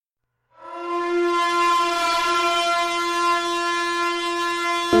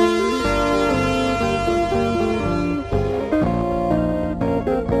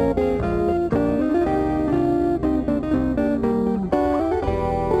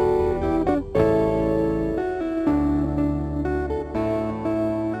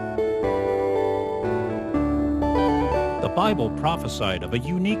Bible prophesied of a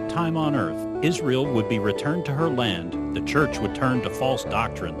unique time on earth. Israel would be returned to her land, the church would turn to false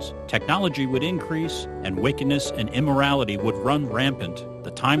doctrines, technology would increase, and wickedness and immorality would run rampant.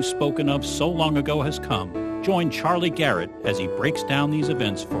 The time spoken of so long ago has come. Join Charlie Garrett as he breaks down these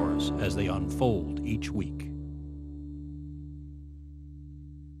events for us as they unfold each week.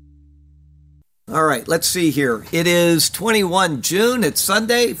 All right, let's see here. It is 21 June. It's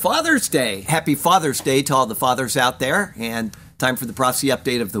Sunday, Father's Day. Happy Father's Day to all the fathers out there. And time for the prophecy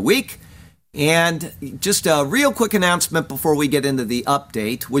update of the week. And just a real quick announcement before we get into the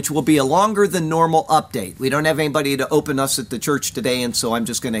update, which will be a longer than normal update. We don't have anybody to open us at the church today, and so I'm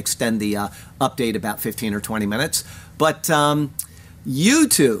just going to extend the update about 15 or 20 minutes. But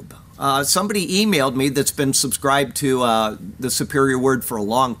YouTube. Somebody emailed me that's been subscribed to the Superior Word for a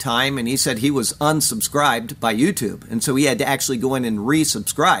long time, and he said he was unsubscribed by YouTube, and so he had to actually go in and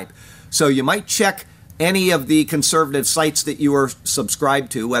resubscribe. So you might check any of the conservative sites that you are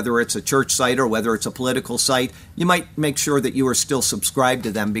subscribed to, whether it's a church site or whether it's a political site. You might make sure that you are still subscribed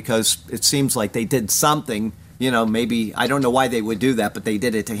to them, because it seems like they did something. You know, maybe, I don't know why they would do that, but they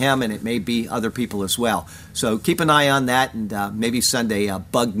did it to him, and it may be other people as well. So keep an eye on that, and maybe send a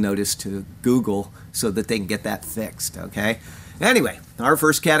bug notice to Google so that they can get that fixed, okay? Anyway, our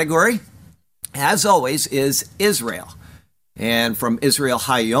first category, as always, is Israel. And from Israel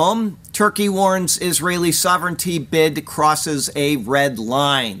Hayom, Turkey warns Israeli sovereignty bid crosses a red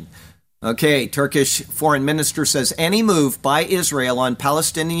line. Okay, Turkish foreign minister says any move by Israel on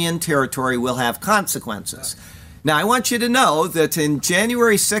Palestinian territory will have consequences. Now, I want you to know that in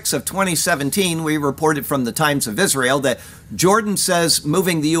January 6 of 2017, we reported from the Times of Israel that Jordan says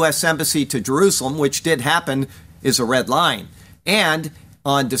moving the U.S. Embassy to Jerusalem, which did happen, is a red line. And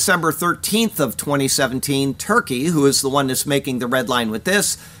on December 13th of 2017, Turkey, who is the one that's making the red line with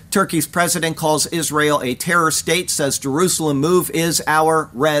this, Turkey's president calls Israel a terror state, says Jerusalem move is our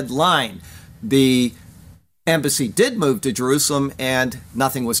red line. The embassy did move to Jerusalem, and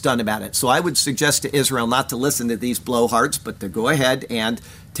nothing was done about it. So I would suggest to Israel not to listen to these blowhards, but to go ahead and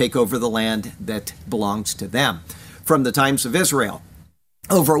take over the land that belongs to them. From the Times of Israel,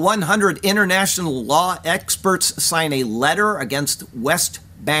 over 100 international law experts sign a letter against West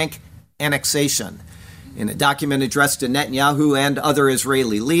Bank annexation. In a document addressed to Netanyahu and other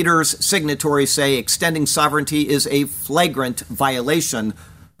Israeli leaders, signatories say extending sovereignty is a flagrant violation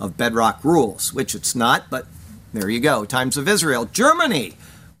of bedrock rules, which it's not, but there you go. Times of Israel. Germany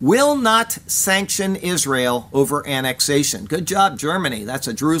will not sanction Israel over annexation. Good job, Germany. That's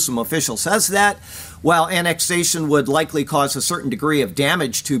a Jerusalem official says that. While annexation would likely cause a certain degree of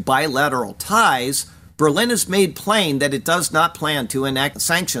damage to bilateral ties, Berlin has made plain that it does not plan to enact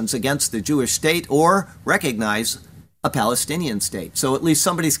sanctions against the Jewish state or recognize a Palestinian state. So at least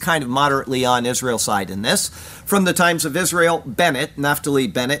somebody's kind of moderately on Israel's side in this. From the Times of Israel,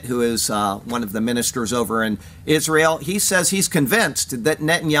 Naftali Bennett, who is one of the ministers over in Israel, he says he's convinced that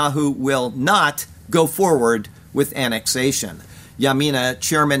Netanyahu will not go forward with annexation. Yamina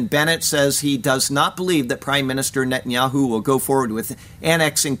Chairman Bennett says he does not believe that Prime Minister Netanyahu will go forward with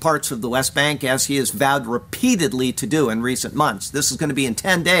annexing parts of the West Bank, as he has vowed repeatedly to do in recent months. This is going to be in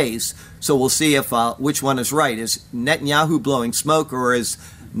 10 days, so we'll see if which one is right. Is Netanyahu blowing smoke, or is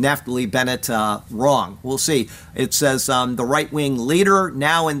Naftali Bennett wrong? We'll see. It says the right-wing leader,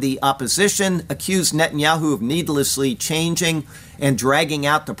 now in the opposition, accused Netanyahu of needlessly changing and dragging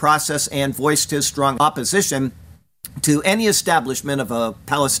out the process and voiced his strong opposition to any establishment of a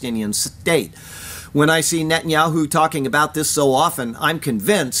Palestinian state. When I see Netanyahu talking about this so often, I'm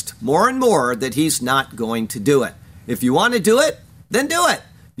convinced more and more that he's not going to do it. If you want to do it, then do it.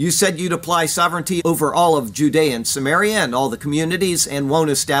 You said you'd apply sovereignty over all of Judea and Samaria and all the communities and won't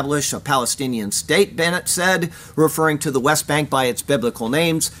establish a Palestinian state, Bennett said, referring to the West Bank by its biblical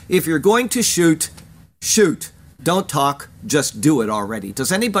names. If you're going to shoot, shoot. Don't talk, just do it already.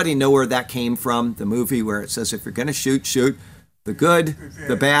 Does anybody know where that came from? The movie where it says if you're going to shoot, shoot. The good,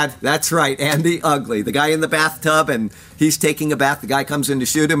 the bad, that's right, and the ugly. The guy in the bathtub, and he's taking a bath. The guy comes in to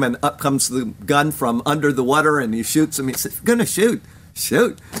shoot him, and up comes the gun from under the water, and he shoots him. He says, if you're going to shoot,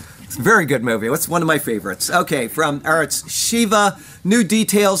 shoot. It's a very good movie. It's one of my favorites. Okay, from Arutz Shiva, new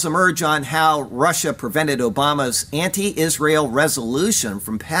details emerge on how Russia prevented Obama's anti-Israel resolution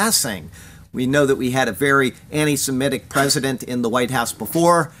from passing. We know that we had a very anti-Semitic president in the White House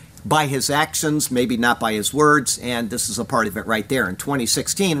before, by his actions, maybe not by his words, and this is a part of it right there. In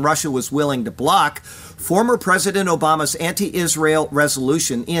 2016, Russia was willing to block former President Obama's anti-Israel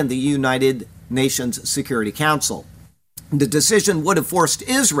resolution in the United Nations Security Council. The decision would have forced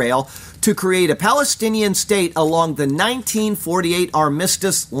Israel to create a Palestinian state along the 1948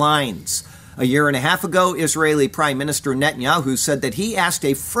 armistice lines. A year and a half ago, Israeli Prime Minister Netanyahu said that he asked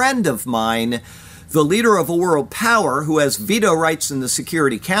a friend of mine, the leader of a world power who has veto rights in the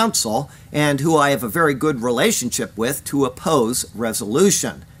Security Council and who I have a very good relationship with, to oppose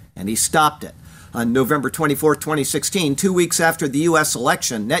resolution. And he stopped it. On November 24, 2016, 2 weeks after the U.S.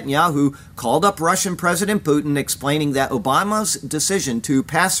 election, Netanyahu called up Russian President Putin explaining that Obama's decision to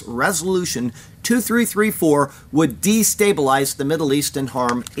pass Resolution 2334 would destabilize the Middle East and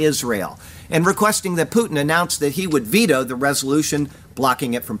harm Israel, and requesting that Putin announce that he would veto the resolution,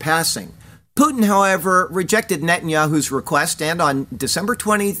 blocking it from passing. Putin, however, rejected Netanyahu's request, and on December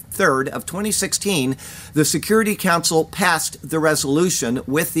 23rd of 2016, the Security Council passed the resolution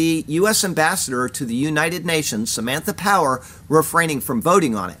with the U.S. ambassador to the United Nations, Samantha Power, refraining from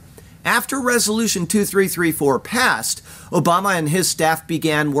voting on it. After Resolution 2334 passed, Obama and his staff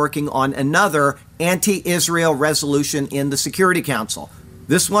began working on another anti-Israel resolution in the Security Council.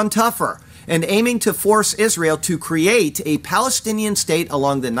 This one tougher, and aiming to force Israel to create a Palestinian state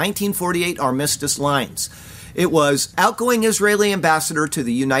along the 1948 armistice lines. It was outgoing Israeli ambassador to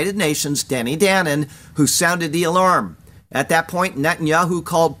the United Nations, Danny Danon, who sounded the alarm. At that point, Netanyahu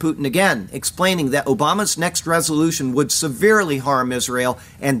called Putin again, explaining that Obama's next resolution would severely harm Israel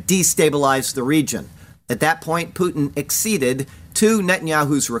and destabilize the region. At that point, Putin acceded to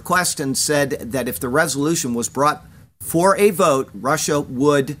Netanyahu's request and said that if the resolution was brought for a vote, Russia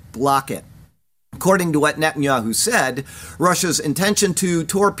would block it. According to what Netanyahu said, Russia's intention to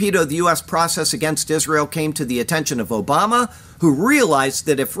torpedo the U.S. process against Israel came to the attention of Obama, who realized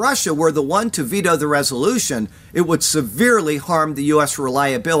that if Russia were the one to veto the resolution, it would severely harm the U.S.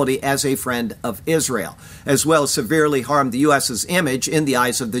 reliability as a friend of Israel, as well as severely harm the U.S.'s image in the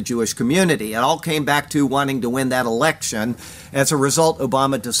eyes of the Jewish community. It all came back to wanting to win that election. As a result,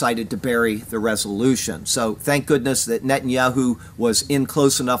 Obama decided to bury the resolution. So thank goodness that Netanyahu was in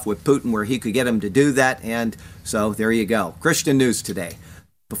close enough with Putin where he could get him to do that. And so there you go. Christian news today.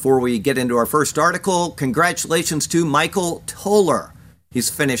 Before we get into our first article, congratulations to Michael Toller. He's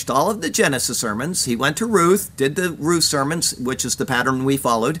finished all of the Genesis sermons. He went to Ruth, did the Ruth sermons, which is the pattern we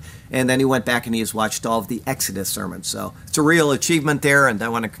followed, and then he went back and he has watched all of the Exodus sermons. So it's a real achievement there, and I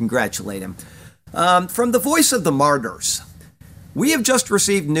want to congratulate him. From the Voice of the Martyrs, we have just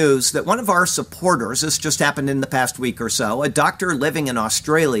received news that one of our supporters, this just happened in the past week or so, a doctor living in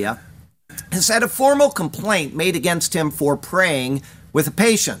Australia, has had a formal complaint made against him for praying with a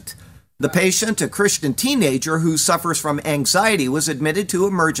patient. The patient, a Christian teenager who suffers from anxiety, was admitted to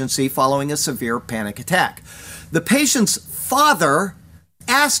emergency following a severe panic attack. The patient's father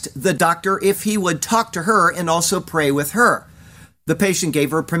asked the doctor if he would talk to her and also pray with her. The patient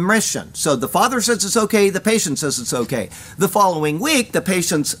gave her permission. So the father says it's okay, the patient says it's okay. The following week, the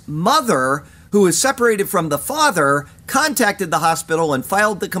patient's mother, who is separated from the father, contacted the hospital and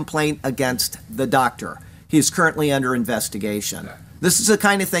filed the complaint against the doctor. He is currently under investigation. This is the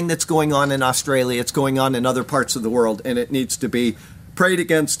kind of thing that's going on in Australia. It's going on in other parts of the world, and it needs to be prayed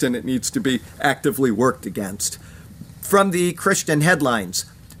against, and it needs to be actively worked against. From the Christian headlines,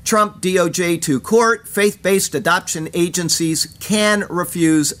 Trump DOJ to court, faith-based adoption agencies can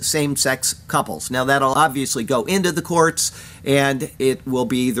refuse same-sex couples. Now, that'll obviously go into the courts, and it will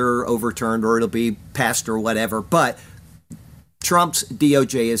be either overturned or it'll be passed or whatever, but Trump's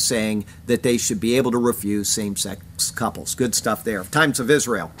DOJ is saying that they should be able to refuse same-sex couples. Good stuff there. Times of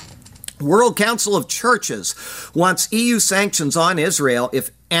Israel. World Council of Churches wants EU sanctions on Israel if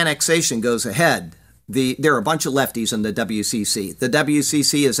annexation goes ahead. There are a bunch of lefties in the WCC. The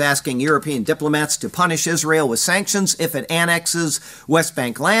WCC is asking European diplomats to punish Israel with sanctions if it annexes West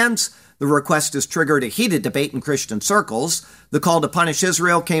Bank lands. The request has triggered a heated debate in Christian circles. The call to punish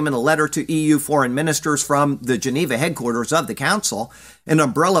Israel came in a letter to EU foreign ministers from the Geneva headquarters of the Council, an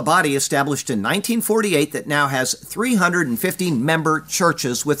umbrella body established in 1948 that now has 350 member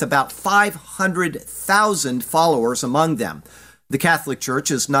churches with about 500,000 followers among them. The Catholic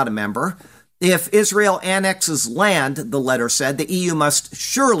Church is not a member. If Israel annexes land, the letter said, the EU must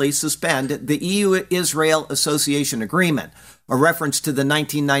surely suspend the EU-Israel Association Agreement, a reference to the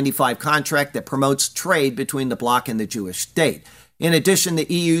 1995 contract that promotes trade between the bloc and the Jewish state. In addition,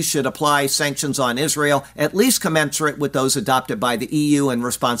 the EU should apply sanctions on Israel, at least commensurate with those adopted by the EU in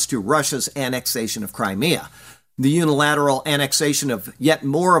response to Russia's annexation of Crimea. The unilateral annexation of yet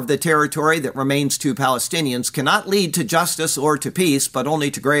more of the territory that remains to Palestinians cannot lead to justice or to peace, but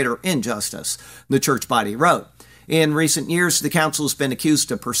only to greater injustice, the church body wrote. In recent years, the council has been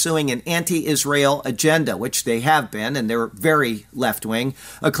accused of pursuing an anti-Israel agenda, which they have been, and they're very left-wing,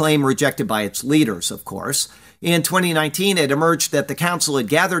 a claim rejected by its leaders, of course. In 2019, it emerged that the council had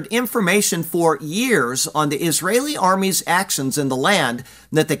gathered information for years on the Israeli army's actions in the land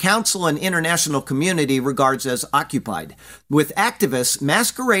that the council and international community regards as occupied, with activists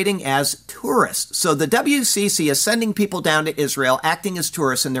masquerading as tourists. So the WCC is sending people down to Israel, acting as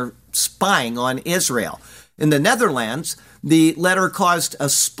tourists, and they're spying on Israel. In the Netherlands, the letter caused a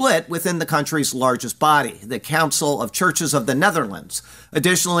split within the country's largest body, the Council of Churches of the Netherlands.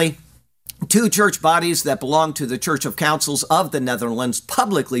 Additionally, two church bodies that belong to the Church of Councils of the Netherlands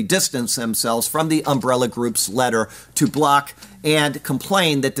publicly distanced themselves from the umbrella group's letter to block and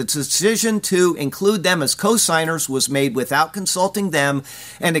complain that the decision to include them as co-signers was made without consulting them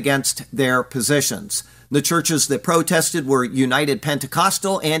and against their positions. The churches that protested were United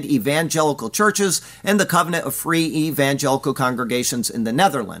Pentecostal and Evangelical Churches and the Covenant of Free Evangelical Congregations in the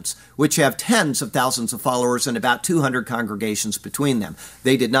Netherlands, which have tens of thousands of followers and about 200 congregations between them.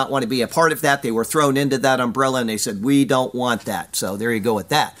 They did not want to be a part of that. They were thrown into that umbrella and they said, we don't want that. So there you go with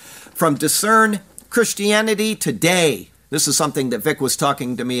that. From Discern Christianity Today. This is something that Vic was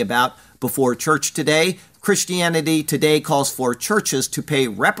talking to me about before church today. Christianity Today calls for churches to pay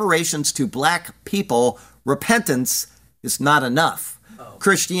reparations to black people. Repentance is not enough.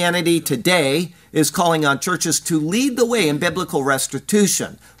 Christianity Today is calling on churches to lead the way in biblical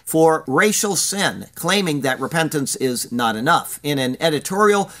restitution for racial sin, claiming that repentance is not enough. In an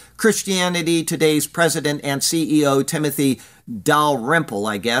editorial, Christianity Today's president and CEO, Timothy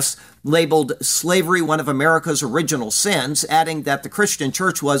Dalrymple, labeled slavery one of America's original sins, adding that the Christian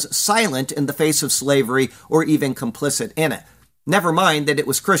church was silent in the face of slavery or even complicit in it. Never mind that it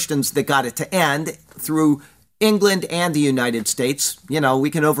was Christians that got it to end through England and the United States. You know,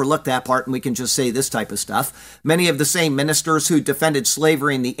 we can overlook that part and we can just say this type of stuff. Many of the same ministers who defended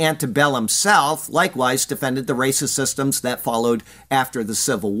slavery in the antebellum South likewise defended the racist systems that followed after the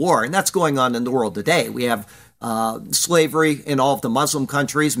Civil War. And that's going on in the world today. We have slavery in all of the Muslim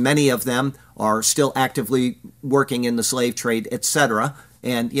countries. Many of them are still actively working in the slave trade, etc.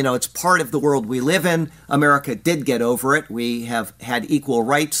 And, you know, it's part of the world we live in. America did get over it. We have had equal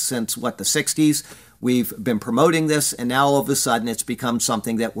rights since, the 60s. We've been promoting this, and now all of a sudden it's become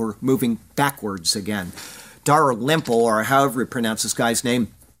something that we're moving backwards again. Dalrymple, or however you pronounce this guy's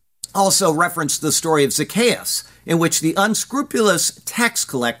name, also referenced the story of Zacchaeus, in which the unscrupulous tax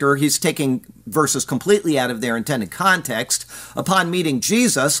collector, he's taking verses completely out of their intended context, upon meeting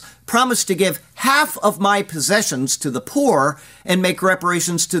Jesus, promised to give half of my possessions to the poor and make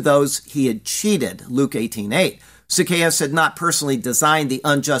reparations to those he had cheated. Luke 18:8. Zacchaeus had not personally designed the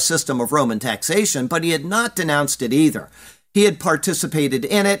unjust system of Roman taxation, but he had not denounced it either. He had participated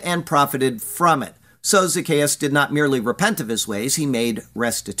in it and profited from it. So Zacchaeus did not merely repent of his ways, he made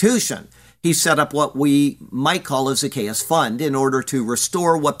restitution. He set up what we might call a Zacchaeus fund in order to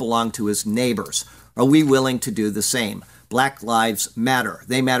restore what belonged to his neighbors. Are we willing to do the same? Black lives matter.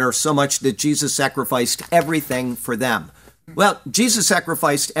 They matter so much that Jesus sacrificed everything for them. Well, Jesus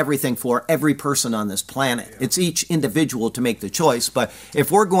sacrificed everything for every person on this planet. It's each individual to make the choice, but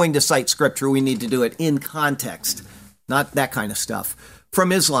if we're going to cite scripture, we need to do it in context, not that kind of stuff.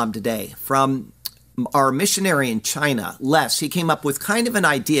 From Islam Today, from our missionary in China, Les, he came up with kind of an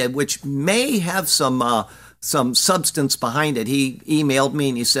idea which may have some substance behind it. He emailed me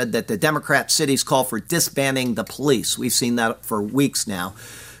and he said that the Democrat cities call for disbanding the police. We've seen that for weeks now.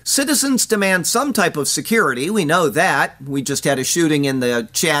 Citizens demand some type of security. We know that. We just had a shooting in the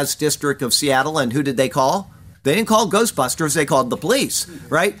Chaz district of Seattle, and who did they call? They didn't call Ghostbusters, they called the police,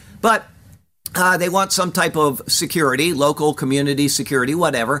 right? But they want some type of security, local community security,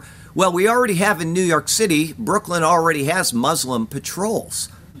 whatever. Well, we already have in New York City, Brooklyn already has Muslim patrols.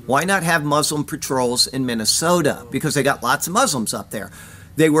 Why not have Muslim patrols in Minnesota? Because they got lots of Muslims up there.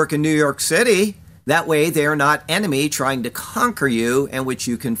 They work in New York City. That way, they're not enemy trying to conquer you and which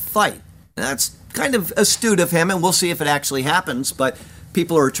you can fight. That's kind of astute of him, and we'll see if it actually happens. But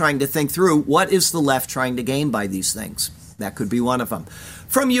people are trying to think through, what is the left trying to gain by these things? That could be one of them.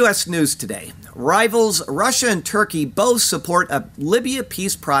 From U.S. News Today, rivals Russia and Turkey both support a Libya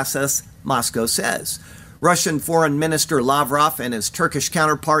peace process, Moscow says. Russian Foreign Minister Lavrov and his Turkish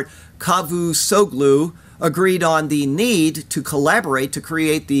counterpart Cavusoglu agreed on the need to collaborate to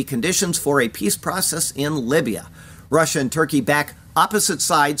create the conditions for a peace process in Libya. Russia and Turkey back opposite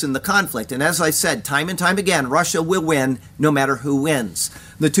sides in the conflict, and as I said time and time again, Russia will win no matter who wins.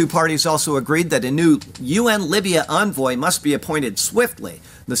 The two parties also agreed that a new UN Libya envoy must be appointed swiftly,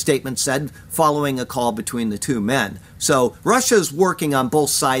 the statement said, following a call between the two men. So Russia is working on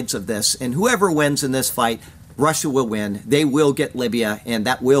both sides of this, and whoever wins in this fight, Russia will win. They will get Libya, and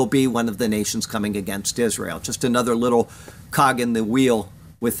that will be one of the nations coming against Israel. Just another little cog in the wheel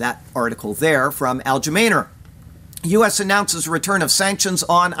with that article there from Al-Jamainer. U.S. announces return of sanctions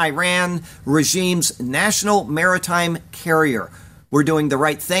on Iran regime's national maritime carrier. We're doing the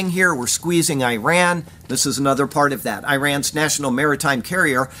right thing here. We're squeezing Iran. This is another part of that. Iran's national maritime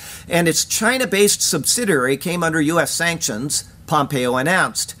carrier and its China-based subsidiary came under U.S. sanctions, Pompeo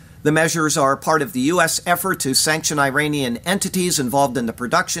announced. The measures are part of the U.S. effort to sanction Iranian entities involved in the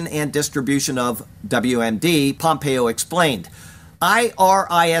production and distribution of WMD, Pompeo explained.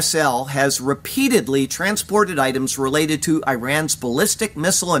 IRISL has repeatedly transported items related to Iran's ballistic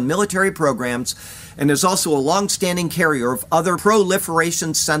missile and military programs and is also a long-standing carrier of other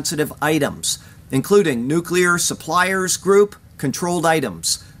proliferation-sensitive items, including nuclear suppliers group controlled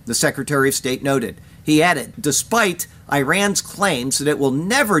items, the Secretary of State noted. He added, despite Iran's claims that it will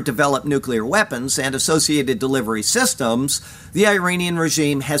never develop nuclear weapons and associated delivery systems, the Iranian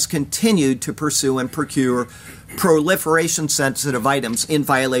regime has continued to pursue and procure proliferation-sensitive items in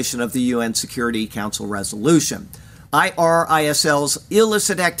violation of the UN Security Council resolution. IRISL's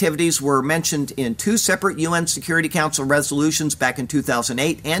illicit activities were mentioned in two separate UN Security Council resolutions back in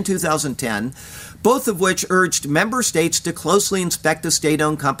 2008 and 2010, both of which urged member states to closely inspect the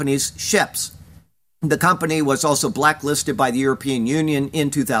state-owned company's ships. The company was also blacklisted by the European Union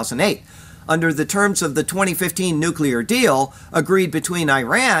in 2008. Under the terms of the 2015 nuclear deal agreed between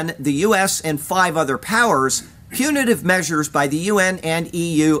Iran, the U.S., and 5 other powers, punitive measures by the UN and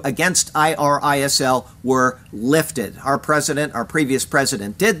EU against IRISL were lifted. Our previous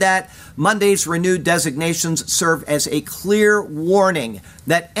president did that. Monday's renewed designations serve as a clear warning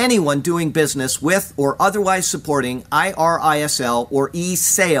that anyone doing business with or otherwise supporting IRISL or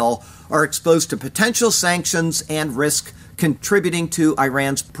eSail are exposed to potential sanctions and risk contributing to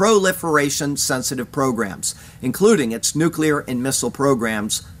Iran's proliferation-sensitive programs, including its nuclear and missile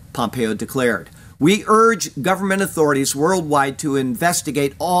programs, Pompeo declared. We urge government authorities worldwide to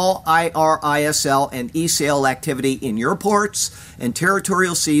investigate all IRISL and eSail activity in your ports and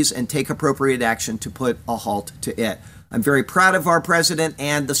territorial seas and take appropriate action to put a halt to it. I'm very proud of our president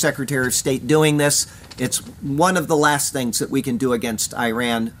and the Secretary of State doing this. It's one of the last things that we can do against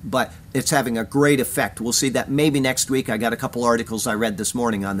Iran, but it's having a great effect. We'll see that maybe next week. I got a couple articles I read this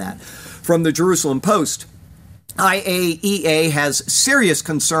morning on that. From the Jerusalem Post, IAEA has serious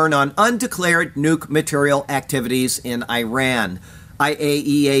concern on undeclared nuke material activities in Iran.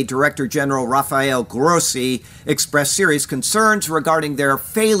 IAEA Director General Rafael Grossi expressed serious concerns regarding their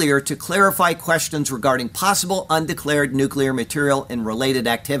failure to clarify questions regarding possible undeclared nuclear material and related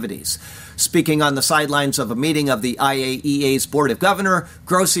activities. Speaking on the sidelines of a meeting of the IAEA's Board of Governors,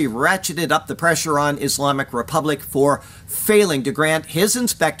 Grossi ratcheted up the pressure on Islamic Republic for failing to grant his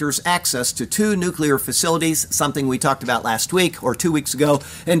inspectors access to 2 nuclear facilities, something we talked about last week or 2 weeks ago,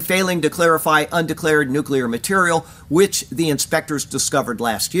 and failing to clarify undeclared nuclear material, which the inspectors discovered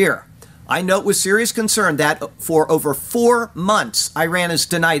last year. I note with serious concern that for over 4 months, Iran has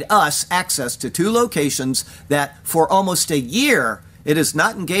denied us access to 2 locations that for almost a year it is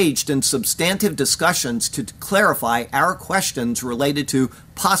not engaged in substantive discussions to clarify our questions related to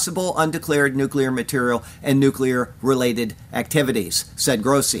possible undeclared nuclear material and nuclear-related activities, said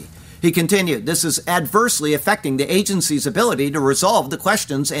Grossi. He continued, this is adversely affecting the agency's ability to resolve the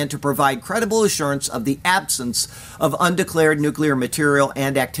questions and to provide credible assurance of the absence of undeclared nuclear material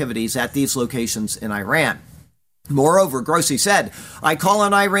and activities at these locations in Iran. Moreover, Grossi said, I call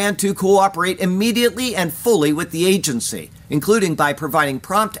on Iran to cooperate immediately and fully with the agency, including by providing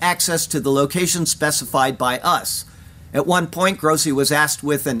prompt access to the locations specified by us. At one point, Grossi was asked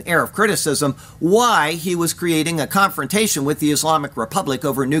with an air of criticism why he was creating a confrontation with the Islamic Republic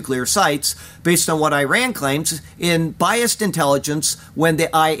over nuclear sites based on what Iran claims in biased intelligence when the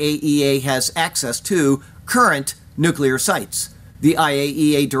IAEA has access to current nuclear sites. The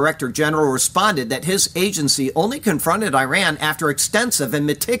IAEA Director General responded that his agency only confronted Iran after extensive and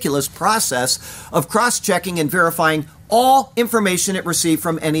meticulous process of cross-checking and verifying all information it received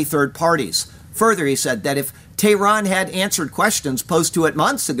from any third parties. Further, he said that if Tehran had answered questions posed to it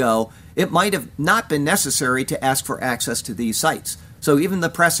months ago, it might have not been necessary to ask for access to these sites. So even the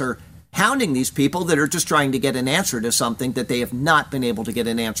press are hounding these people that are just trying to get an answer to something that they have not been able to get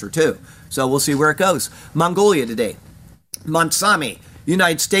an answer to. So we'll see where it goes. Mongolia today. Mansami,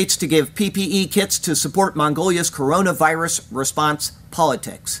 United States to give PPE kits to support Mongolia's coronavirus response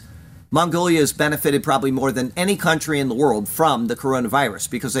politics. Mongolia has benefited probably more than any country in the world from the coronavirus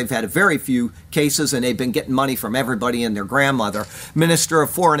because they've had very few cases and they've been getting money from everybody and their grandmother. Minister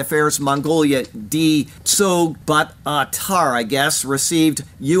of Foreign Affairs Mongolia D. Tsobatar, received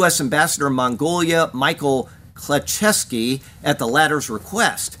U.S. Ambassador Mongolia Michael Klecheski at the latter's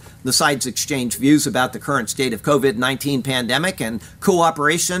request. The sides exchanged views about the current state of COVID-19 pandemic and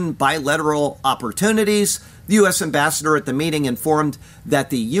cooperation, bilateral opportunities. The U.S. ambassador at the meeting informed that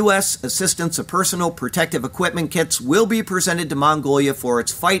the U.S. assistance of personal protective equipment kits will be presented to Mongolia for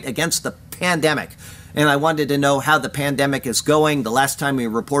its fight against the pandemic. And I wanted to know how the pandemic is going. The last time we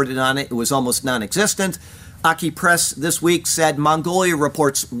reported on it, it was almost non-existent. Akie Press this week said Mongolia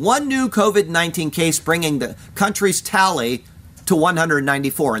reports one new COVID-19 case, bringing the country's tally to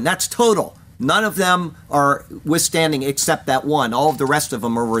 194, and that's total. None of them are withstanding except that one. All of the rest of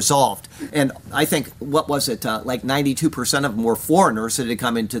them are resolved. And I think, like 92% of them were foreigners that had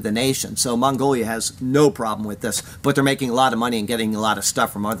come into the nation. So Mongolia has no problem with this, but they're making a lot of money and getting a lot of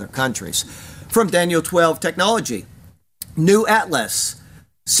stuff from other countries. From Daniel 12 Technology, new atlas,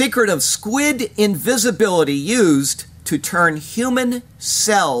 secret of squid invisibility used to turn human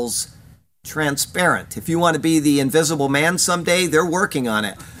cells transparent. If you want to be the invisible man someday, they're working on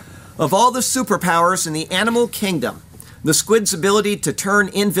it. Of all the superpowers in the animal kingdom, the squid's ability to turn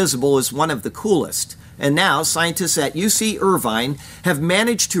invisible is one of the coolest. And now scientists at UC Irvine have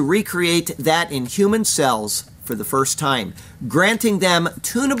managed to recreate that in human cells for the first time, granting them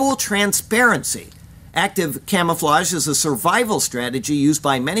tunable transparency. Active camouflage is a survival strategy used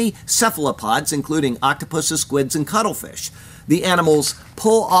by many cephalopods, including octopuses, squids, and cuttlefish. The animals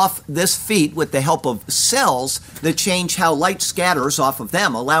pull off this feat with the help of cells that change how light scatters off of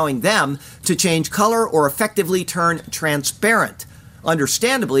them, allowing them to change color or effectively turn transparent.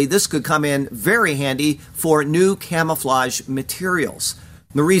 Understandably, this could come in very handy for new camouflage materials.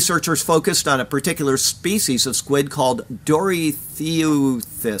 The researchers focused on a particular species of squid called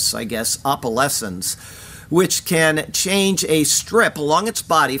Dorytheuthis, opalescens, which can change a strip along its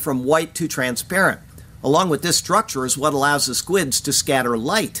body from white to transparent. Along with this structure is what allows the squids to scatter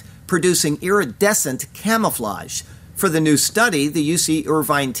light, producing iridescent camouflage. For the new study, the UC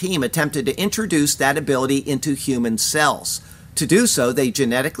Irvine team attempted to introduce that ability into human cells. To do so, they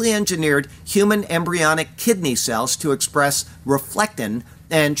genetically engineered human embryonic kidney cells to express reflectin,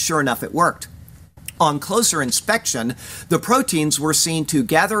 and sure enough, it worked. On closer inspection, the proteins were seen to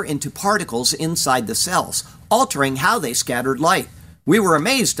gather into particles inside the cells, altering how they scattered light. We were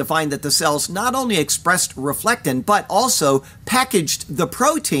amazed to find that the cells not only expressed reflectin, but also packaged the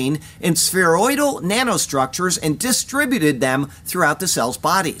protein in spheroidal nanostructures and distributed them throughout the cells'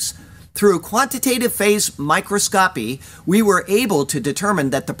 bodies. Through quantitative phase microscopy, we were able to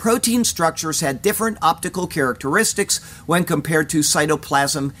determine that the protein structures had different optical characteristics when compared to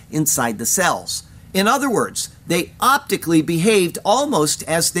cytoplasm inside the cells. In other words, they optically behaved almost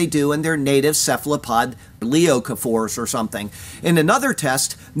as they do in their native cephalopod leucophores or something. In another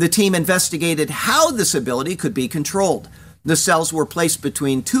test, the team investigated how this ability could be controlled. The cells were placed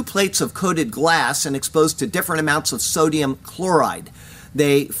between two plates of coated glass and exposed to different amounts of sodium chloride.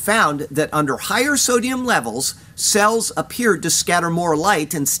 They found that under higher sodium levels, cells appeared to scatter more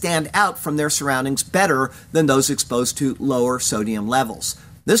light and stand out from their surroundings better than those exposed to lower sodium levels.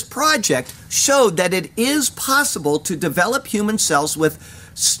 This project showed that it is possible to develop human cells with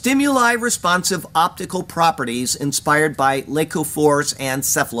stimuli-responsive optical properties inspired by leucophores and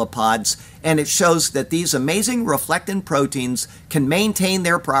cephalopods, and it shows that these amazing reflectin proteins can maintain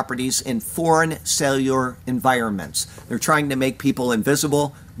their properties in foreign cellular environments. They're trying to make people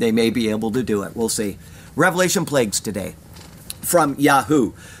invisible. They may be able to do it. We'll see. Revelation plagues today. From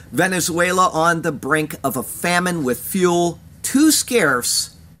Yahoo. Venezuela on the brink of a famine with fuel too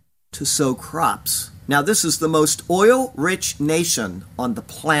scarce to sow crops. Now, this is the most oil-rich nation on the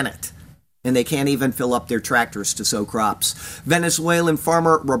planet, and they can't even fill up their tractors to sow crops. Venezuelan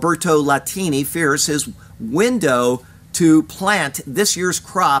farmer Roberto Latini fears his window to plant this year's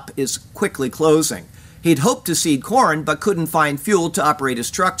crop is quickly closing. He'd hoped to seed corn, but couldn't find fuel to operate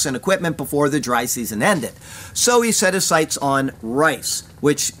his trucks and equipment before the dry season ended. So he set his sights on rice,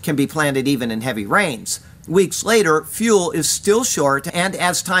 which can be planted even in heavy rains. Weeks later, fuel is still short, and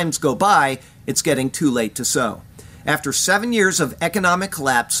as times go by, it's getting too late to sow. After 7 years of economic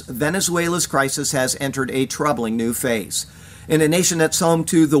collapse, Venezuela's crisis has entered a troubling new phase. In a nation that's home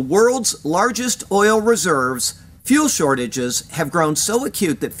to the world's largest oil reserves, fuel shortages have grown so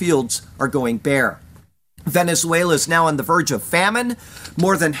acute that fields are going bare. Venezuela is now on the verge of famine.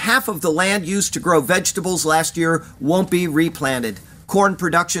 More than half of the land used to grow vegetables last year won't be replanted. Corn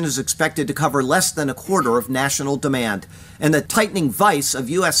production is expected to cover less than a quarter of national demand, and the tightening vice of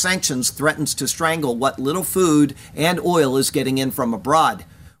U.S. sanctions threatens to strangle what little food and oil is getting in from abroad.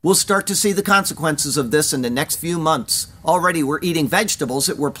 We'll start to see the consequences of this in the next few months. Already we're eating vegetables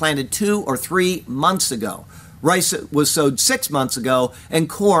that were planted 2 or 3 months ago. Rice was sowed 6 months ago, and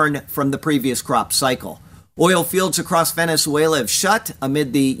corn from the previous crop cycle. Oil fields across Venezuela have shut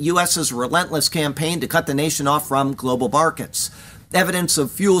amid the U.S.'s relentless campaign to cut the nation off from global markets. Evidence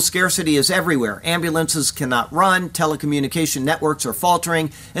of fuel scarcity is everywhere. Ambulances cannot run, telecommunication networks are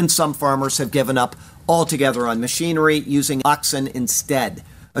faltering, and some farmers have given up altogether on machinery, using oxen instead.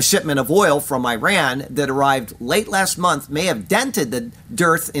 A shipment of oil from Iran that arrived late last month may have dented the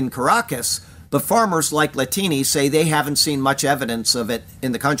dearth in Caracas, but farmers like Latini say they haven't seen much evidence of it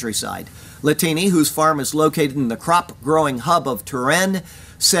in the countryside. Latini, whose farm is located in the crop-growing hub of Turin,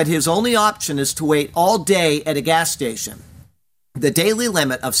 said his only option is to wait all day at a gas station. The daily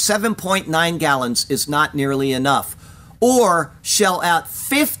limit of 7.9 gallons is not nearly enough, or shell out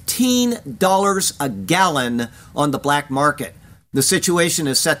 $15 a gallon on the black market. The situation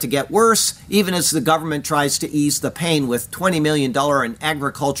is set to get worse, even as the government tries to ease the pain with $20 million in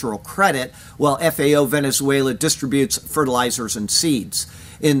agricultural credit, while FAO Venezuela distributes fertilizers and seeds.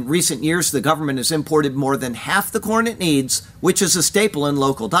 In recent years, the government has imported more than half the corn it needs, which is a staple in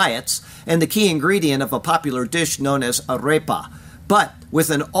local diets, and the key ingredient of a popular dish known as arepa. But with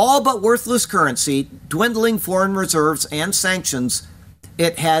an all but worthless currency, dwindling foreign reserves, and sanctions,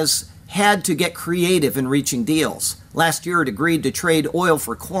 it has had to get creative in reaching deals. Last year, it agreed to trade oil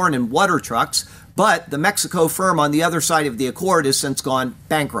for corn and water trucks, but the Mexico firm on the other side of the accord has since gone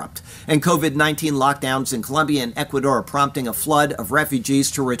bankrupt. And COVID-19 lockdowns in Colombia and Ecuador are prompting a flood of refugees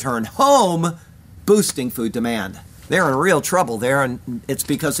to return home, boosting food demand. They're in real trouble there, and it's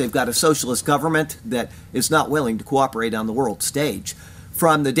because they've got a socialist government that is not willing to cooperate on the world stage.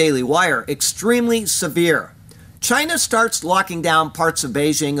 From the Daily Wire, extremely severe. China starts locking down parts of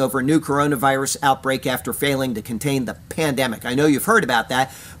Beijing over new coronavirus outbreak after failing to contain the pandemic. I know you've heard about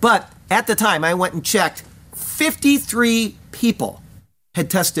that, but at the time I went and checked, 53 people had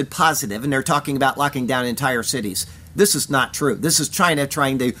tested positive, and they're talking about locking down entire cities. This is not true. This is China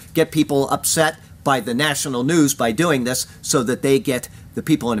trying to get people upset by the national news by doing this so that they get the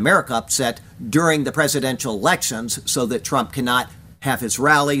people in America upset during the presidential elections so that Trump cannot have his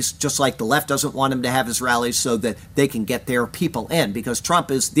rallies, just like the left doesn't want him to have his rallies, so that they can get their people in, because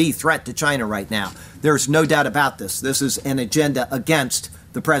Trump is the threat to China right now. There's no doubt about this. This is an agenda against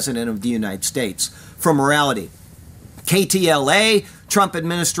the President of the United States. For morality, KTLA, Trump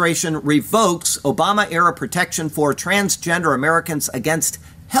administration revokes Obama-era protection for transgender Americans against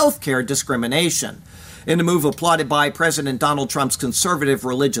healthcare discrimination. In a move applauded by President Donald Trump's conservative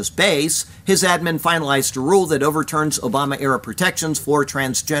religious base, his admin finalized a rule that overturns Obama-era protections for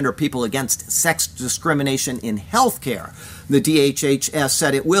transgender people against sex discrimination in healthcare. The DHHS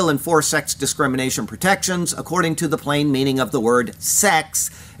said it will enforce sex discrimination protections according to the plain meaning of the word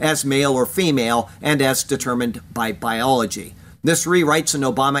sex, as male or female, and as determined by biology. This rewrites an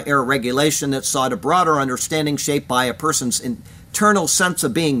Obama-era regulation that sought a broader understanding shaped by a person's internal sense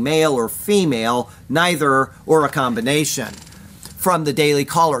of being male or female, neither or a combination. From the Daily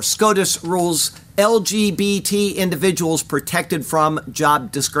Caller, SCOTUS rules LGBT individuals protected from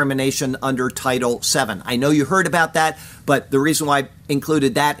job discrimination under Title VII. I know you heard about that, but the reason why I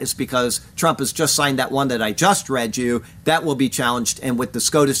included that is because Trump has just signed that one that I just read you. That will be challenged, and with the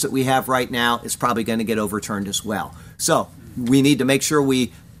SCOTUS that we have right now, it's probably going to get overturned as well. So we need to make sure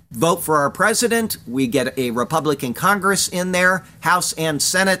we vote for our president, we get a Republican Congress in there, House and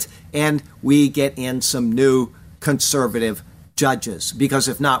Senate, and we get in some new conservative judges. Because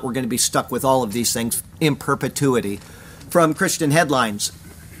if not, we're going to be stuck with all of these things in perpetuity. From Christian Headlines,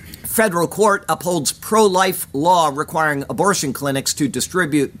 federal court upholds pro-life law requiring abortion clinics to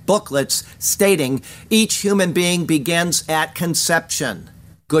distribute booklets stating each human being begins at conception.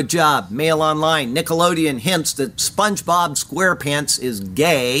 Good job. Mail Online. Nickelodeon hints that SpongeBob SquarePants is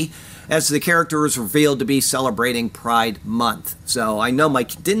gay as the character is revealed to be celebrating Pride Month. So I know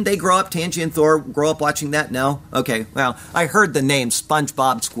didn't they grow up, Tangy and Thor, grow up watching that? No? Okay, well, I heard the name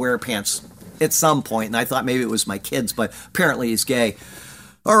SpongeBob SquarePants at some point, and I thought maybe it was my kids, but apparently he's gay.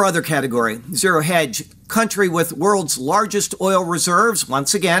 Our other category, Zero Hedge. Country with world's largest oil reserves.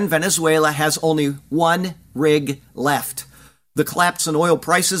 Once again, Venezuela has only one rig left. The collapse in oil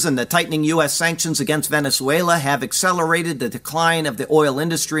prices and the tightening U.S. sanctions against Venezuela have accelerated the decline of the oil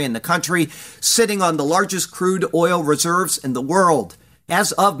industry in the country, sitting on the largest crude oil reserves in the world.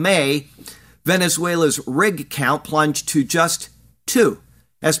 As of May, Venezuela's rig count plunged to just 2,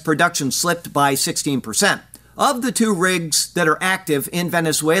 as production slipped by 16%. Of the 2 rigs that are active in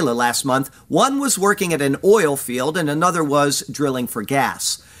Venezuela last month, one was working at an oil field and another was drilling for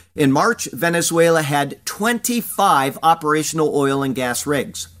gas. In March, Venezuela had 25 operational oil and gas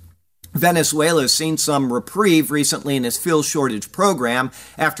rigs. Venezuela has seen some reprieve recently in its fuel shortage program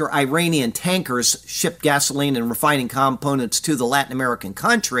after Iranian tankers shipped gasoline and refining components to the Latin American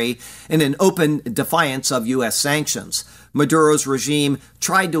country in an open defiance of U.S. sanctions. Maduro's regime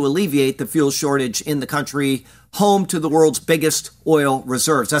tried to alleviate the fuel shortage in the country, home to the world's biggest oil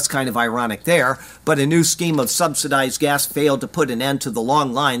reserves. That's kind of ironic there, but a new scheme of subsidized gas failed to put an end to the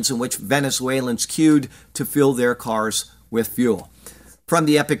long lines in which Venezuelans queued to fill their cars with fuel. From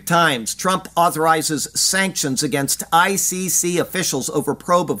the Epoch Times, Trump authorizes sanctions against ICC officials over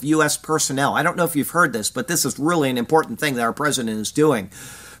probe of U.S. personnel. I don't know if you've heard this, but this is really an important thing that our president is doing.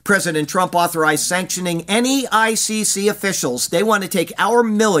 President Trump authorized sanctioning any ICC officials. They want to take our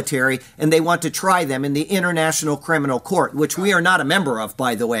military and they want to try them in the International Criminal Court, which we are not a member of,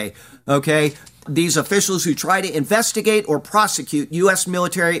 by the way. Okay? These officials who try to investigate or prosecute U.S.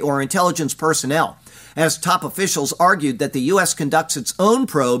 military or intelligence personnel, as top officials argued that the U.S. conducts its own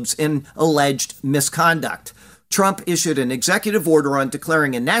probes in alleged misconduct. Trump issued an executive order on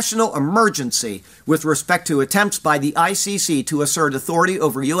declaring a national emergency with respect to attempts by the ICC to assert authority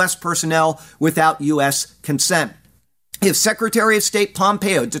over U.S. personnel without U.S. consent. If Secretary of State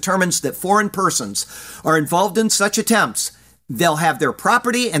Pompeo determines that foreign persons are involved in such attempts, they'll have their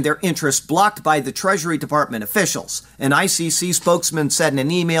property and their interests blocked by the Treasury Department officials. An ICC spokesman said in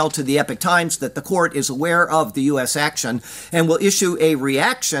an email to the Epoch Times that the court is aware of the U.S. action and will issue a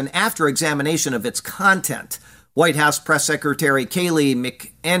reaction after examination of its content. White House Press Secretary Kayleigh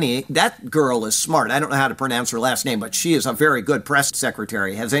McEnany, that girl is smart. I don't know how to pronounce her last name, but she is a very good press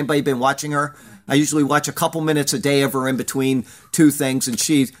secretary. Has anybody been watching her? I usually watch a couple minutes a day of her in between two things, and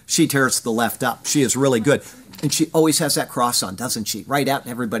she tears the left up. She is really good. And she always has that cross on, doesn't she? Right out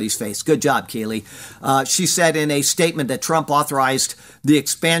in everybody's face. Good job, Kayleigh. She said in a statement that Trump authorized the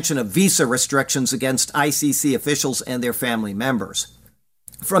expansion of visa restrictions against ICC officials and their family members.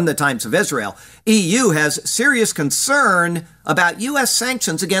 From the Times of Israel, EU has serious concern about U.S.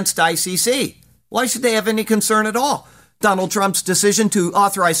 sanctions against ICC. Why should they have any concern at all? Donald Trump's decision to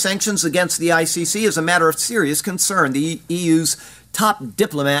authorize sanctions against the ICC is a matter of serious concern, the EU's top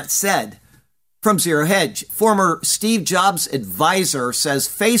diplomat said. From Zero Hedge, former Steve Jobs advisor says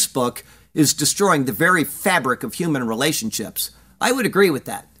Facebook is destroying the very fabric of human relationships. I would agree with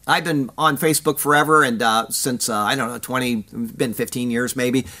that. I've been on Facebook forever and since, 15 years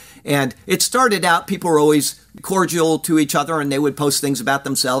maybe. And it started out, people were always cordial to each other and they would post things about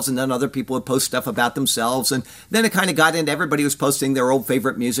themselves and then other people would post stuff about themselves. And then it kind of got into everybody was posting their old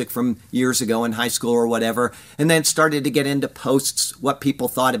favorite music from years ago in high school or whatever. And then it started to get into posts, what people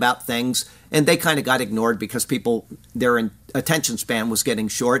thought about things. And they kind of got ignored because their attention span was getting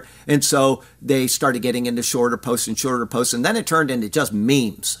short. And so they started getting into shorter posts. And then it turned into just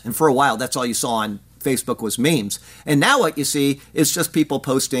memes. And for a while, that's all you saw on Facebook was memes. And now what you see is just people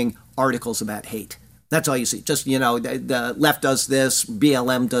posting articles about hate. That's all you see. Just, the left does this,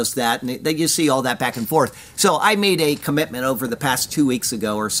 BLM does that, and you see all that back and forth. So I made a commitment over the past 2 weeks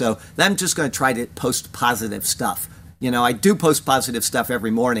ago or so that I'm just going to try to post positive stuff. I do post positive stuff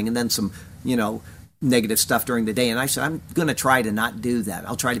every morning and then some, negative stuff during the day. And I said, I'm going to try to not do that.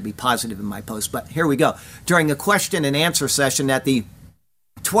 I'll try to be positive in my posts. But here we go. During a question and answer session at the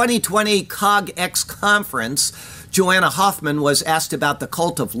 2020 CogX conference, Joanna Hoffman was asked about the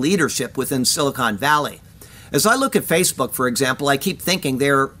cult of leadership within Silicon Valley. As I look at Facebook, for example, I keep thinking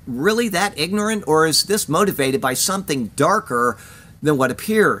they're really that ignorant, or is this motivated by something darker than what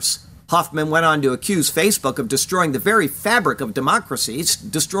appears? Hoffman went on to accuse Facebook of destroying the very fabric of democracies,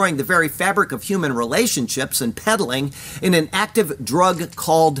 destroying the very fabric of human relationships, and peddling in an active drug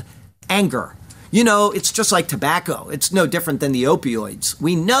called anger. It's just like tobacco. It's no different than the opioids.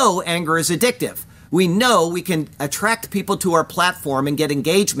 We know anger is addictive. We know we can attract people to our platform and get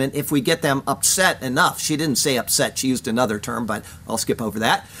engagement if we get them upset enough. She didn't say upset. She used another term, but I'll skip over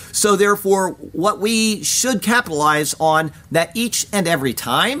that. So therefore, what we should capitalize on that each and every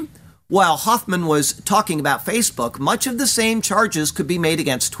time, while Hoffman was talking about Facebook, much of the same charges could be made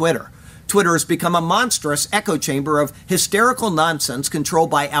against Twitter. Twitter has become a monstrous echo chamber of hysterical nonsense controlled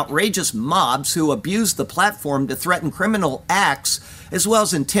by outrageous mobs who abuse the platform to threaten criminal acts, as well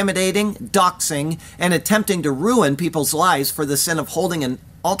as intimidating, doxing, and attempting to ruin people's lives for the sin of holding an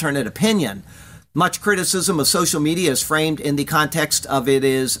alternate opinion. Much criticism of social media is framed in the context of it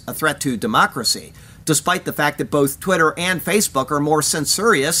is a threat to democracy, despite the fact that both Twitter and Facebook are more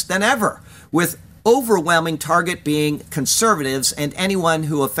censorious than ever, with overwhelming target being conservatives and anyone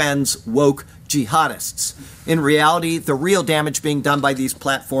who offends woke jihadists. In reality, the real damage being done by these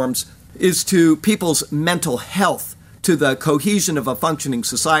platforms is to people's mental health, to the cohesion of a functioning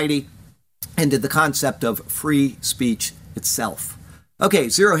society, and to the concept of free speech itself. Okay,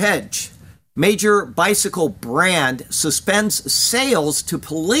 Zero Hedge. Major bicycle brand suspends sales to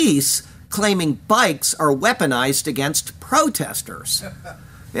police claiming bikes are weaponized against protesters.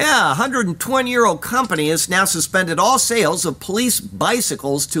 Yeah, a 120-year-old company has now suspended all sales of police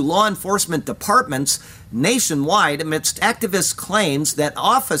bicycles to law enforcement departments nationwide amidst activist claims that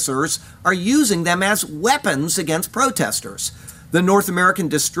officers are using them as weapons against protesters. The North American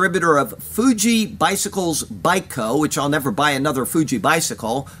distributor of Fuji Bicycles Bike Co., which I'll never buy another Fuji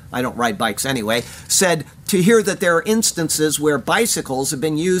bicycle, I don't ride bikes anyway, said to hear that there are instances where bicycles have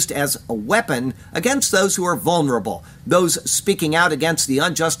been used as a weapon against those who are vulnerable, those speaking out against the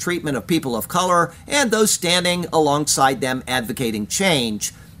unjust treatment of people of color, and those standing alongside them advocating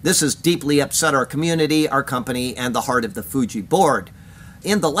change. This has deeply upset our community, our company, and the heart of the Fuji board.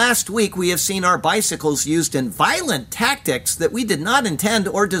 In the last week, we have seen our bicycles used in violent tactics that we did not intend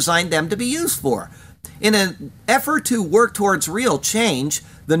or design them to be used for. In an effort to work towards real change,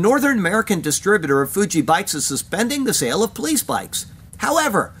 the Northern American distributor of Fuji Bikes is suspending the sale of police bikes.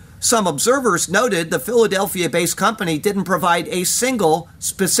 However, some observers noted the Philadelphia-based company didn't provide a single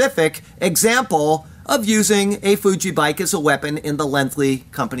specific example of using a Fuji bike as a weapon in the lengthy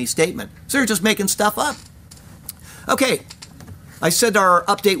company statement. So they're just making stuff up. Okay. I said our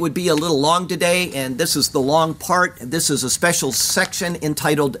update would be a little long today, and this is the long part. This is a special section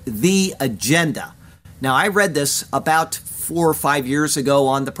entitled The Agenda. Now, I read this about 4 or 5 years ago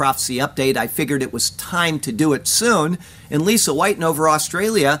on the Prophecy Update. I figured it was time to do it soon, and Lisa Whiten over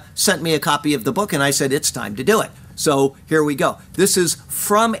Australia sent me a copy of the book, and I said, it's time to do it. So here we go. This is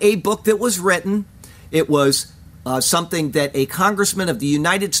from a book that was written. It was something that a congressman of the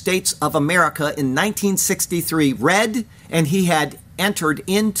United States of America in 1963 read, and he had entered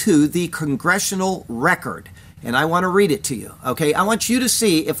into the congressional record. And I want to read it to you, okay? I want you to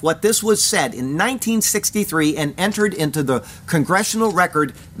see if what this was said in 1963 and entered into the congressional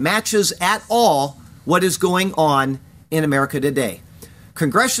record matches at all what is going on in America today.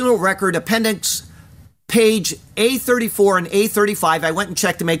 Congressional Record Appendix Page A34 and A35, I went and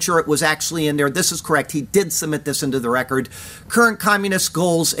checked to make sure it was actually in there. This is correct. He did submit this into the record. Current Communist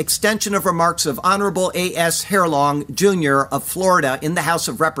Goals, extension of remarks of Honorable A.S. Herlong, Jr. of Florida in the House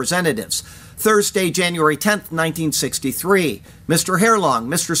of Representatives. Thursday, January 10th, 1963. Mr. Herlong,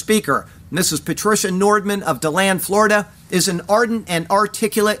 Mr. Speaker, Mrs. Patricia Nordman of DeLand, Florida, is an ardent and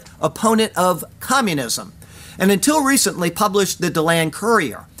articulate opponent of communism, and until recently published the DeLand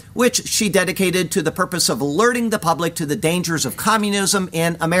Courier, which she dedicated to the purpose of alerting the public to the dangers of communism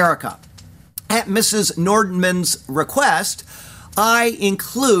in America. At Mrs. Nordman's request, I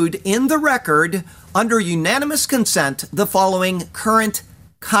include in the record, under unanimous consent, the following current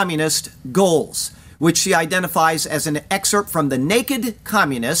communist goals, which she identifies as an excerpt from The Naked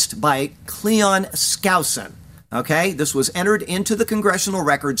Communist by Cleon Skousen. Okay, this was entered into the congressional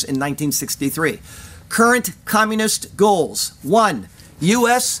records in 1963. Current communist goals. 1.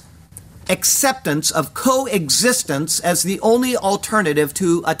 U.S. acceptance of coexistence as the only alternative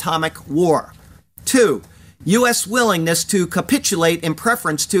to atomic war. 2. U.S. willingness to capitulate in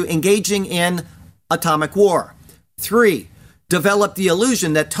preference to engaging in atomic war. 3. Develop the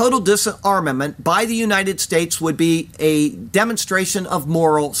illusion that total disarmament by the United States would be a demonstration of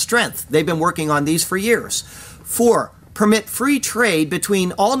moral strength. They've been working on these for years. 4. Permit free trade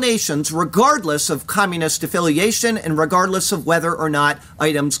between all nations regardless of communist affiliation and regardless of whether or not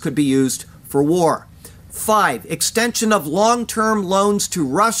items could be used for war. 5. Extension of long-term loans to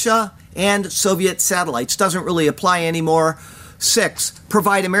Russia and Soviet satellites. Doesn't really apply anymore. 6.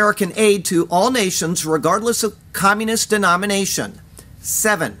 Provide American aid to all nations regardless of communist denomination.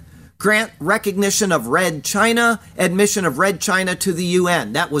 7. Grant recognition of Red China, admission of Red China to the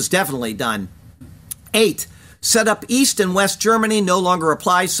UN. That was definitely done. 8. Set up East and West Germany no longer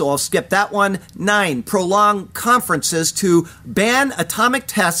applies, so I'll skip that one. 9. Prolong conferences to ban atomic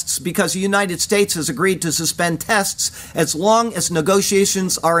tests because the United States has agreed to suspend tests as long as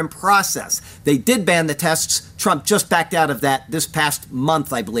negotiations are in process. They did ban the tests. Trump just backed out of that this past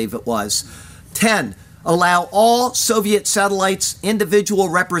month, I believe it was. 10. Allow all Soviet satellites individual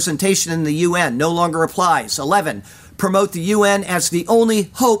representation in the UN. No longer applies. 11. Promote the UN as the only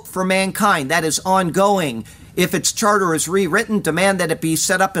hope for mankind. That is ongoing. If its charter is rewritten, demand that it be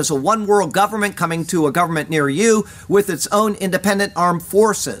set up as a one-world government coming to a government near you with its own independent armed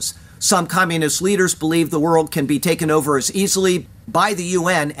forces. Some communist leaders believe the world can be taken over as easily by the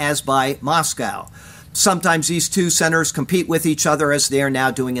UN as by Moscow. Sometimes these two centers compete with each other as they are now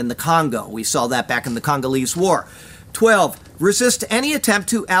doing in the Congo. We saw that back in the Congolese War. 12. Resist any attempt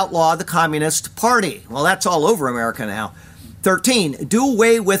to outlaw the Communist Party. Well, that's all over America now. 13, do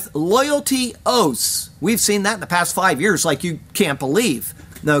away with loyalty oaths. We've seen that in the past 5 years like you can't believe.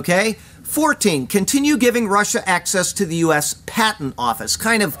 Okay? 14, continue giving Russia access to the U.S. Patent Office.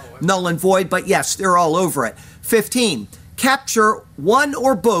 Kind of null and void, but yes, they're all over it. 15, capture one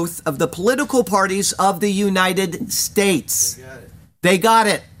or both of the political parties of the United States. They got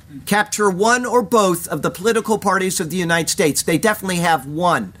it. Capture one or both of the political parties of the United States. They definitely have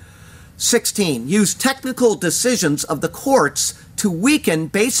one. 16, use technical decisions of the courts to weaken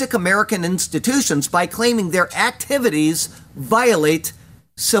basic American institutions by claiming their activities violate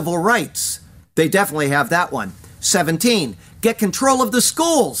civil rights. They definitely have that one. 17, get control of the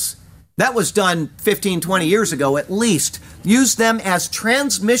schools. That was done 15, 20 years ago at least. Use them as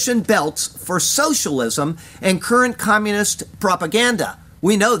transmission belts for socialism and current communist propaganda.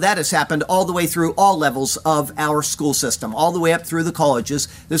 We know that has happened all the way through all levels of our school system, all the way up through the colleges.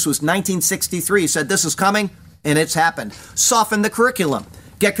 This was 1963, said this is coming, and it's happened. Soften the curriculum.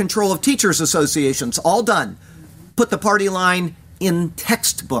 Get control of teachers' associations, all done. Put the party line in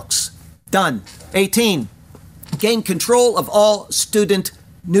textbooks, done. 18, gain control of all student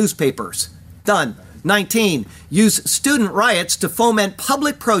newspapers, done. 19, use student riots to foment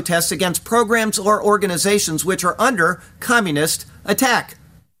public protests against programs or organizations which are under communist attack.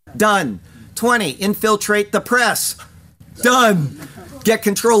 Done. 20, infiltrate the press. Done. Get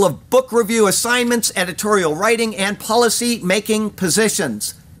control of book review assignments, editorial writing, and policy-making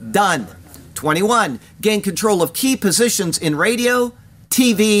positions. Done. 21, gain control of key positions in radio,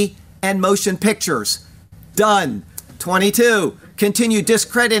 TV, and motion pictures. Done. 22, continue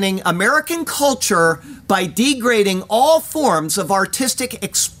discrediting American culture by degrading all forms of artistic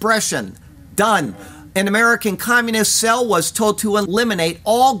expression. Done. An American communist cell was told to eliminate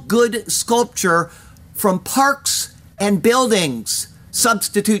all good sculpture from parks and buildings.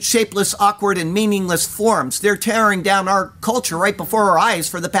 Substitute shapeless, awkward, and meaningless forms. They're tearing down our culture right before our eyes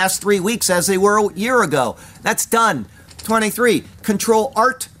for the past 3 weeks as they were a year ago. That's done. 23, control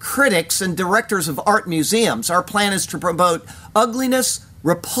art critics and directors of art museums. Our plan is to promote ugliness,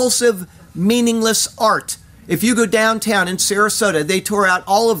 repulsive, meaningless art. If you go downtown in Sarasota, they tore out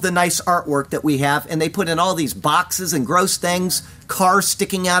all of the nice artwork that we have, and they put in all these boxes and gross things, cars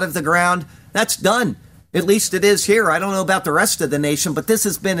sticking out of the ground. That's done. At least it is here. I don't know about the rest of the nation, but this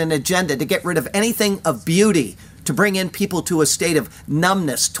has been an agenda to get rid of anything of beauty, to bring in people to a state of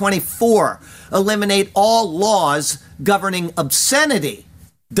numbness. 24, eliminate all laws governing obscenity.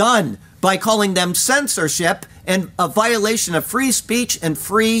 Done. By calling them censorship and a violation of free speech and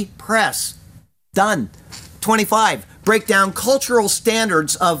free press. Done. 25, break down cultural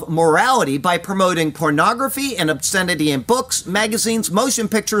standards of morality by promoting pornography and obscenity in books, magazines, motion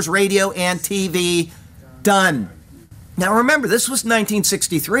pictures, radio, and TV. Done. Now remember, this was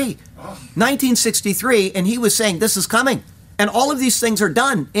 1963. 1963, and he was saying this is coming. And all of these things are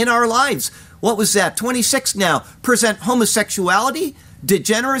done in our lives. What was that? 26 now. Present homosexuality,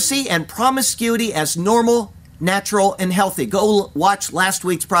 degeneracy, and promiscuity as normal, natural, and healthy. Go watch last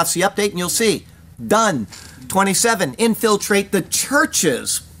week's prophecy update and you'll see. Done. 27, infiltrate the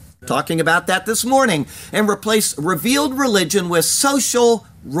churches. Talking about that this morning. And replace revealed religion with social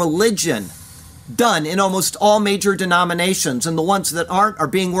religion. Done in almost all major denominations, and the ones that aren't are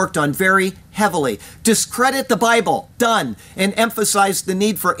being worked on very heavily. Discredit the Bible. Done. And emphasize the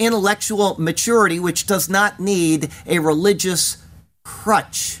need for intellectual maturity, which does not need a religious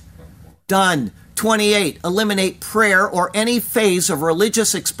crutch. Done. 28, eliminate prayer or any phase of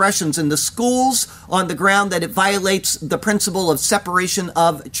religious expressions in the schools on the ground that it violates the principle of separation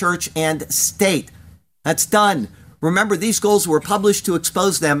of church and state. That's done. Remember, these goals were published to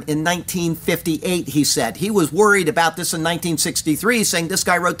expose them in 1958, he said. He was worried about this in 1963, saying this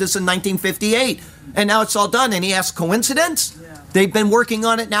guy wrote this in 1958, and now it's all done. And he asked, coincidence? Yeah. They've been working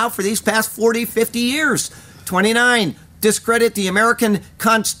on it now for these past 40, 50 years. 29, discredit the American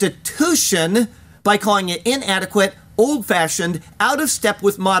Constitution by calling it inadequate, old-fashioned, out of step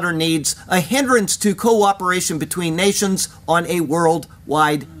with modern needs, a hindrance to cooperation between nations on a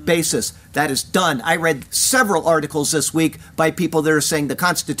worldwide basis. That is done. I read several articles this week by people that are saying the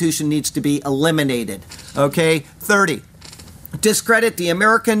Constitution needs to be eliminated. Okay? 30, discredit the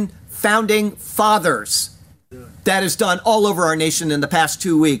American Founding Fathers. That is done all over our nation in the past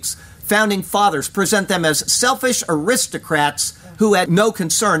 2 weeks. Founding Fathers, present them as selfish aristocrats who had no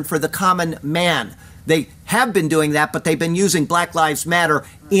concern for the common man. They have been doing that, but they've been using Black Lives Matter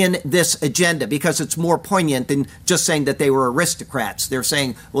in this agenda because it's more poignant than just saying that they were aristocrats. They're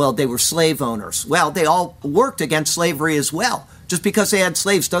saying, well, they were slave owners. Well, they all worked against slavery as well. Just because they had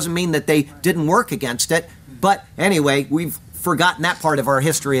slaves doesn't mean that they didn't work against it. But anyway, we've forgotten that part of our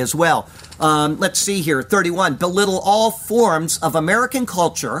history as well. Let's see here. 31, belittle all forms of American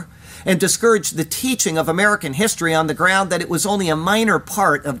culture and discourage the teaching of American history on the ground that it was only a minor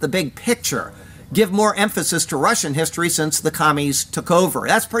part of the big picture. Give more emphasis to Russian history since the commies took over.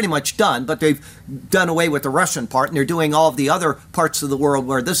 That's pretty much done, but they've done away with the Russian part, and they're doing all of the other parts of the world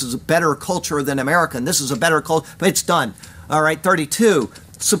where this is a better culture than American. This is a better culture, but it's done. All right, 32,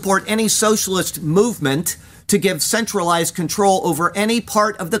 support any socialist movement to give centralized control over any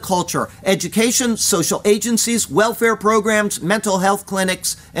part of the culture, education, social agencies, welfare programs, mental health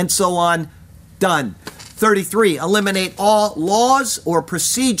clinics, and so on. Done. 33, eliminate all laws or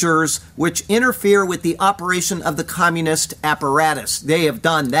procedures which interfere with the operation of the communist apparatus. They have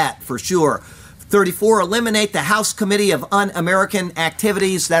done that for sure. 34, eliminate the House Committee of Un-American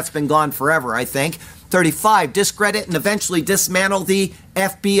Activities. That's been gone forever, I think. 35, discredit and eventually dismantle the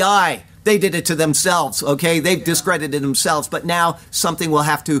FBI. They did it to themselves, okay? They've discredited themselves, but now something will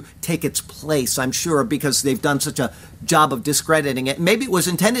have to take its place, I'm sure, because they've done such a job of discrediting it. Maybe it was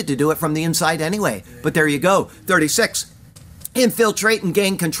intended to do it from the inside anyway, but there you go. 36, infiltrate and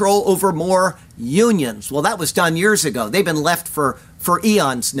gain control over more unions. Well, that was done years ago. They've been left for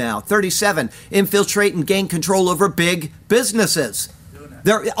eons now. 37, infiltrate and gain control over big businesses.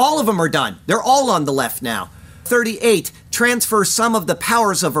 All of them are done. They're all on the left now. 38, transfer some of the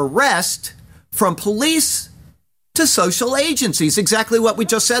powers of arrest from police to social agencies. Exactly what we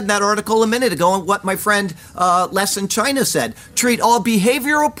just said in that article a minute ago and what my friend Les in China said. Treat all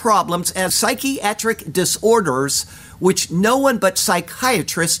behavioral problems as psychiatric disorders which no one but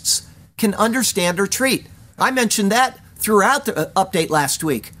psychiatrists can understand or treat. I mentioned that throughout the update last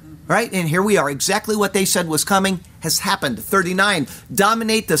week. Right? And here we are. Exactly what they said was coming has happened. 39,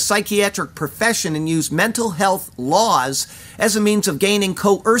 dominate the psychiatric profession and use mental health laws as a means of gaining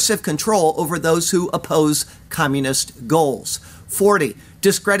coercive control over those who oppose communist goals. 40,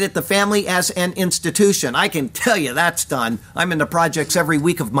 discredit the family as an institution. I can tell you that's done. I'm in the projects every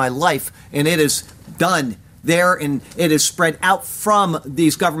week of my life, and it is done there, and it is spread out from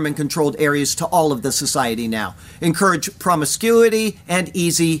these government-controlled areas to all of the society now. Encourage promiscuity and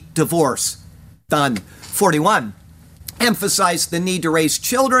easy divorce. Done. 41. Emphasize the need to raise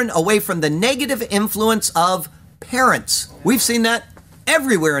children away from the negative influence of parents. We've seen that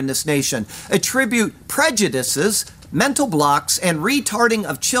everywhere in this nation. Attribute prejudices, mental blocks, and retarding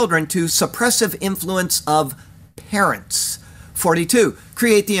of children to suppressive influence of parents. 42,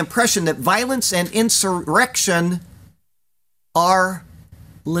 create the impression that violence and insurrection are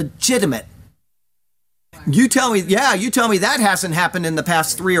legitimate. You tell me that hasn't happened in the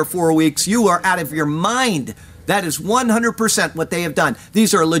past 3 or 4 weeks. You are out of your mind. That is 100% what they have done.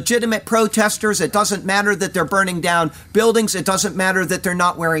 These are legitimate protesters. It doesn't matter that they're burning down buildings. It doesn't matter that they're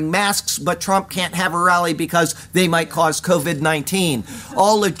not wearing masks, but Trump can't have a rally because they might cause COVID-19.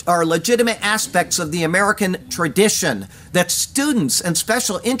 All are legitimate aspects of the American tradition that students and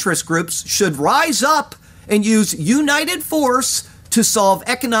special interest groups should rise up and use united force to solve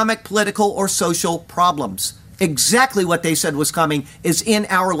economic, political, or social problems. Exactly what they said was coming is in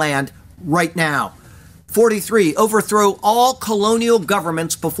our land right now. 43, overthrow all colonial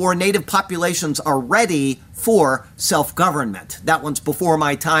governments before native populations are ready for self-government. That one's before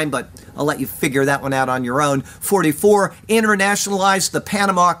my time, but I'll let you figure that one out on your own. 44, internationalize the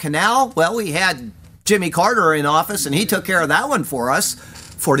Panama Canal. Well, we had Jimmy Carter in office, and he took care of that one for us.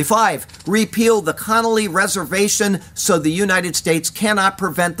 45, repeal the Connolly Reservation so the United States cannot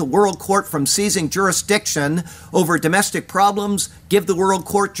prevent the World Court from seizing jurisdiction over domestic problems, give the World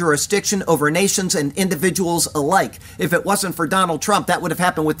Court jurisdiction over nations and individuals alike. If it wasn't for Donald Trump, that would have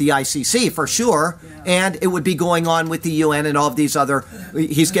happened with the ICC for sure, and it would be going on with the UN and all of these other,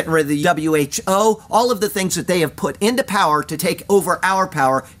 he's getting rid of the WHO, all of the things that they have put into power to take over our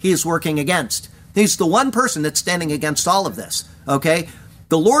power, he is working against. He's the one person that's standing against all of this, okay?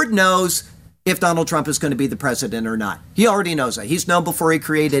 The Lord knows if Donald Trump is going to be the president or not. He already knows that. He's known before he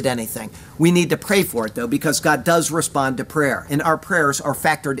created anything. We need to pray for it, though, because God does respond to prayer, and our prayers are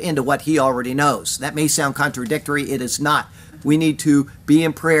factored into what he already knows. That may sound contradictory. It is not. We need to be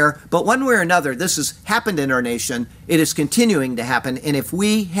in prayer. But one way or another, this has happened in our nation. It is continuing to happen. And if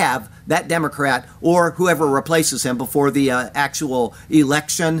we have that Democrat or whoever replaces him before the actual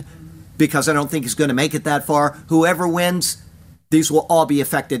election, because I don't think he's going to make it that far, whoever wins, these will all be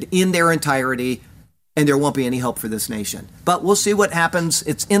affected in their entirety, and there won't be any hope for this nation. But we'll see what happens.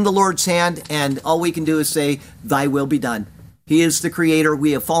 It's in the Lord's hand, and all we can do is say, thy will be done. He is the creator.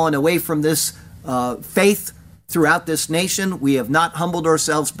 We have fallen away from this faith throughout this nation. We have not humbled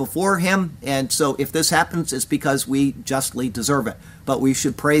ourselves before him. And so if this happens, it's because we justly deserve it. But we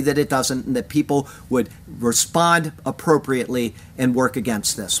should pray that it doesn't and that people would respond appropriately and work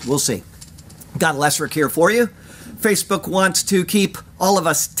against this. We'll see. Got Lesrick here for you. Facebook wants to keep all of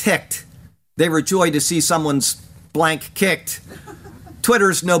us ticked. They were joy to see someone's blank kicked.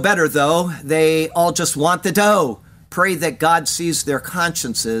 Twitter's no better, though. They all just want the dough. Pray that God sees their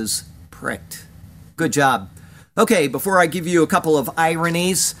consciences pricked. Good job. Okay, before I give you a couple of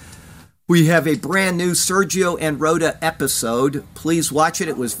ironies, we have a brand new Sergio and Rhoda episode. Please watch it.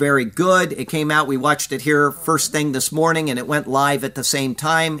 It was very good. It came out. We watched it here first thing this morning, and it went live at the same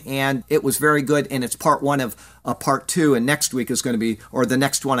time, and it was very good, and it's part one of part two, and next week is going to be, or the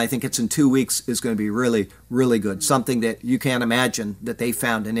next one, I think it's in 2 weeks, is going to be really, really good. Something that you can't imagine that they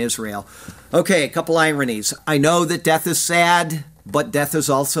found in Israel. Okay, a couple ironies. I know that death is sad, but death is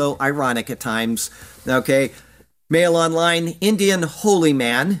also ironic at times. Okay, Mail Online, Indian holy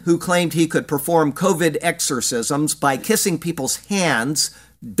man who claimed he could perform COVID exorcisms by kissing people's hands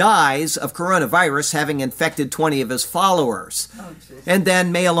dies of coronavirus, having infected 20 of his followers. And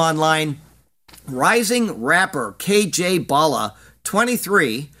then Mail Online, rising rapper KJ Bala,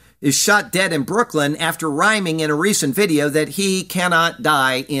 23, is shot dead in Brooklyn after rhyming in a recent video that he cannot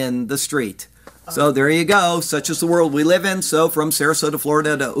die in the street. So there you go. Such is the world we live in. So from Sarasota,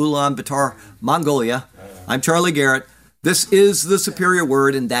 Florida to Ulaanbaatar, Mongolia, I'm Charlie Garrett. This is the Superior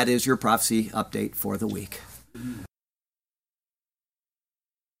Word, and that is your prophecy update for the week.